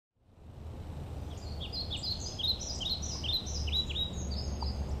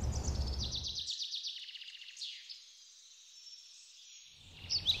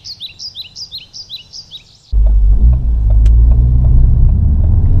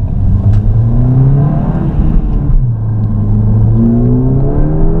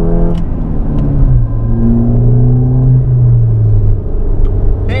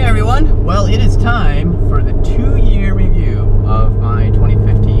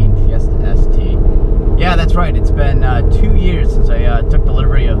been 2 years since I took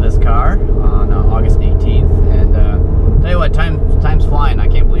delivery of this car on August 18th, and tell you what, time's flying. I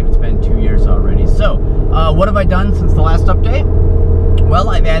can't believe it's been 2 years already. So, what have I done since the last update? Well,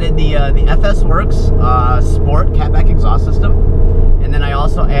 I've added the FSWerks Sport catback exhaust system, and then I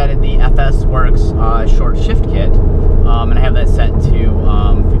also added the FSWerks short shift kit, and I have that set to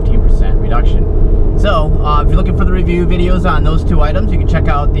 15% reduction. So, if you're looking for the review videos on those two items, you can check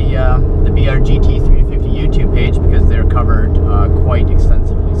out the BRGT350 YouTube page because they're covered quite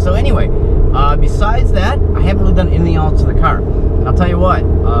extensively. So anyway, besides that, I haven't really done anything else to the car. And I'll tell you what,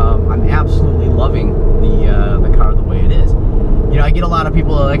 I'm absolutely loving the car the way it is. You know, I get a lot of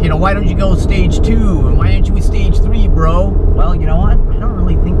people like, you know, why don't you go stage 2 and why aren't you with stage 3, bro? Well, you know what? I don't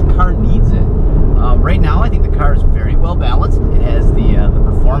really think the car needs it. Right now, I think the car is very well balanced. It has the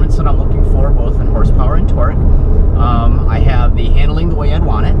performance that I'm looking for, both in horsepower and torque. I have the handling the way I'd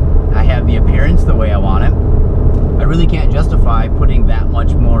want it. I have the appearance the way I want it. I really can't justify putting that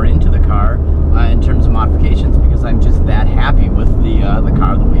much more into the car in terms of modifications because I'm just that happy with the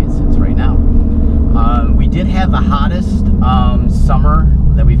car the way it sits right now. We did have the hottest summer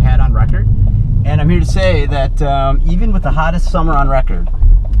that we've had on record, and I'm here to say that even with the hottest summer on record,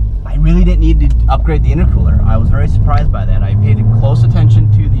 I really didn't need to upgrade the intercooler. I was very surprised by that. I paid close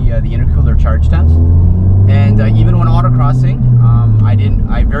attention to the intercooler charge temps, and even when autocrossing,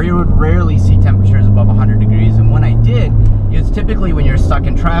 I very rarely see temperatures above 100 degrees, and when I did, it's typically when you're stuck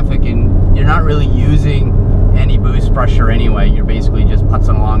in traffic and you're not really using any boost pressure anyway. You're basically just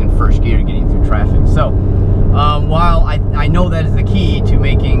putzing along in first gear getting through traffic. So while I know that is the key to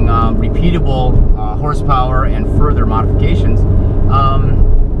making repeatable horsepower and further modifications,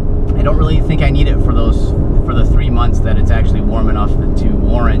 I don't really think I need it for the 3 months that it's actually warm enough to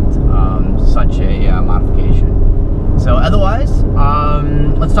warrant such a modification. So otherwise,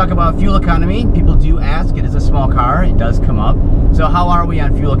 let's talk about fuel economy. People do ask, it is a small car, it does come up. So how are we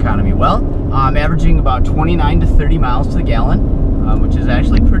on fuel economy? Well, I'm averaging about 29 to 30 miles to the gallon, which is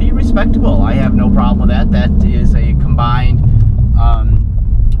actually pretty respectable. I have no problem with that. That is a combined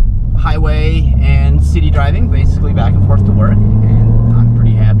highway and city driving, basically back and forth to work, and I'm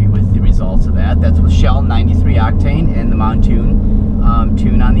pretty happy with the results of that. That's with Shell 93 octane and the mountune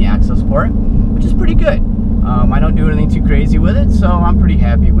tune on the Accessport, which is pretty good. I don't do anything too crazy with it, so I'm pretty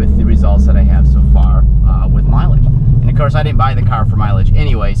happy with the results that I have so far with mileage. And of course, I didn't buy the car for mileage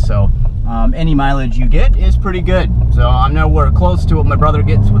anyway, so any mileage you get is pretty good. So I'm nowhere close to what my brother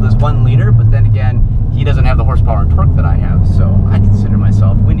gets with his 1 liter, but then again, he doesn't have the horsepower and torque that I have, so I consider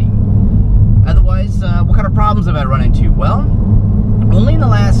myself winning. Otherwise, what kind of problems have I run into? Well, only in the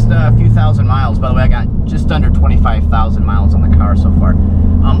last few thousand miles. By the way, I got just under 25,000 miles on the car so far.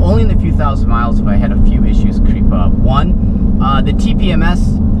 Only in the few thousand miles have I had a few issues creep up. One, the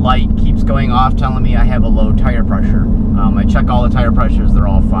TPMS light keeps going off telling me I have a low tire pressure. I check all the tire pressures, they're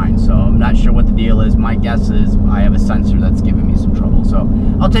all fine, so I'm not sure what the deal is. My guess is I have a sensor that's giving me some trouble. So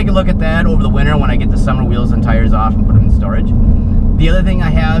I'll take a look at that over the winter when I get the summer wheels and tires off and put them in storage. The other thing I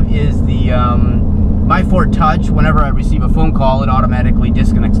have is the My Ford Touch. Whenever I receive a phone call, it automatically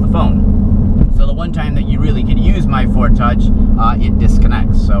disconnects the phone. So the one time that you really could use My Ford Touch, it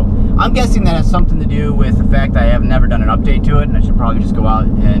disconnects. So I'm guessing that has something to do with the fact that I have never done an update to it, and I should probably just go out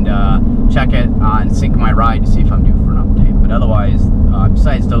and check it and sync my ride to see if I'm due for an update. But otherwise,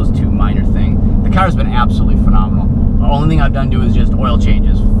 besides those two minor things, the car's been absolutely phenomenal. The only thing I've done to is just oil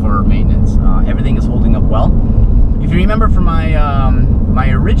changes for maintenance. Everything is holding up well. If you remember from my my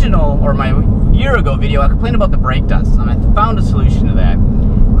original, or my year ago video, I complained about the brake dust, and I found a solution to that.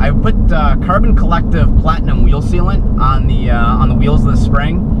 I put Carbon Collective Platinum wheel sealant on the wheels of the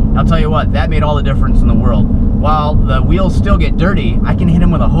spring. I'll tell you what, that made all the difference in the world. While the wheels still get dirty, I can hit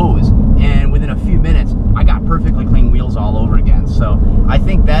them with a hose, and within a few minutes, I got perfectly clean wheels all over again. So I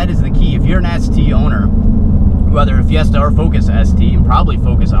think that is the key. If you're an ST owner, whether a Fiesta or Focus ST, and probably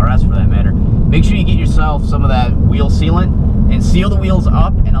Focus RS for that matter, make sure you get yourself some of that wheel sealant and seal the wheels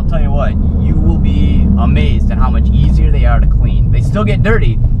up, and I'll tell you what, you will be amazed at how much easier they are to clean. They still get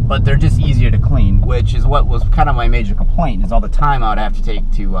dirty, but they're just easier to clean, which is what was kind of my major complaint, is all the time I would have to take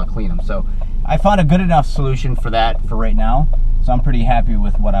to clean them. So I found a good enough solution for that for right now, so I'm pretty happy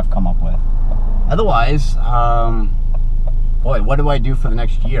with what I've come up with. Otherwise, boy, what do I do for the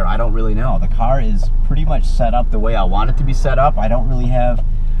next year? I don't really know. The car is pretty much set up the way I want it to be set up. I don't really have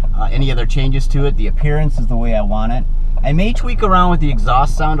any other changes to it. The appearance is the way I want it. I may tweak around with the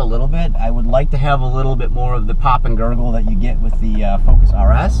exhaust sound a little bit. I would like to have a little bit more of the pop and gurgle that you get with the Focus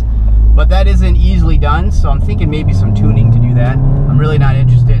RS, but that isn't easily done, so I'm thinking maybe some tuning to do that. I'm really not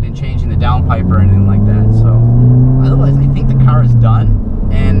interested in changing the downpipe or anything like that. So otherwise, I think the car is done,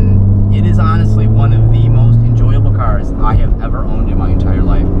 and it is honestly one of the most enjoyable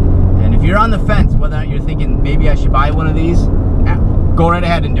on the fence whether or not you're thinking maybe I should buy one of these, go right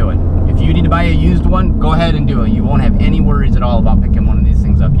ahead and do it. If you need to buy a used one, go ahead and do it. You won't have any worries at all about picking one of these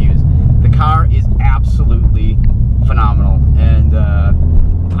things up used. The car is absolutely phenomenal, and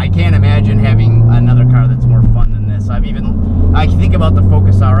I can't imagine having another car that's more fun than this. I think about the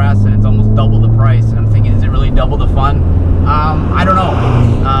Focus RS and it's almost double the price, and I'm thinking, is it really double the fun? I don't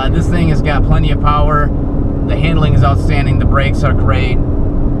know. This thing has got plenty of power. The handling is outstanding. The brakes are great.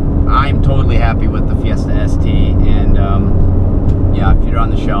 I'm totally happy with the Fiesta ST, and yeah, if you're on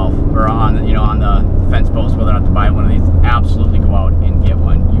the shelf or on the fence post whether or not to buy one of these, absolutely go out and get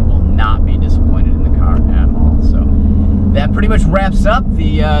one. You will not be disappointed in the car at all. So that pretty much wraps up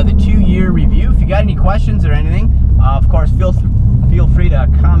the 2-year review. If you got any questions or anything, of course, feel free to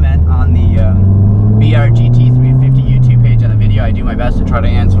comment on the BRGT350 YouTube page on the video. I do my best to try to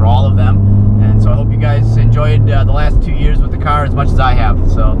answer all of them, and so I hope you guys enjoyed the last 2 years with the car as much as I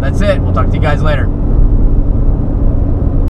have. So that's it. We'll talk to you guys later.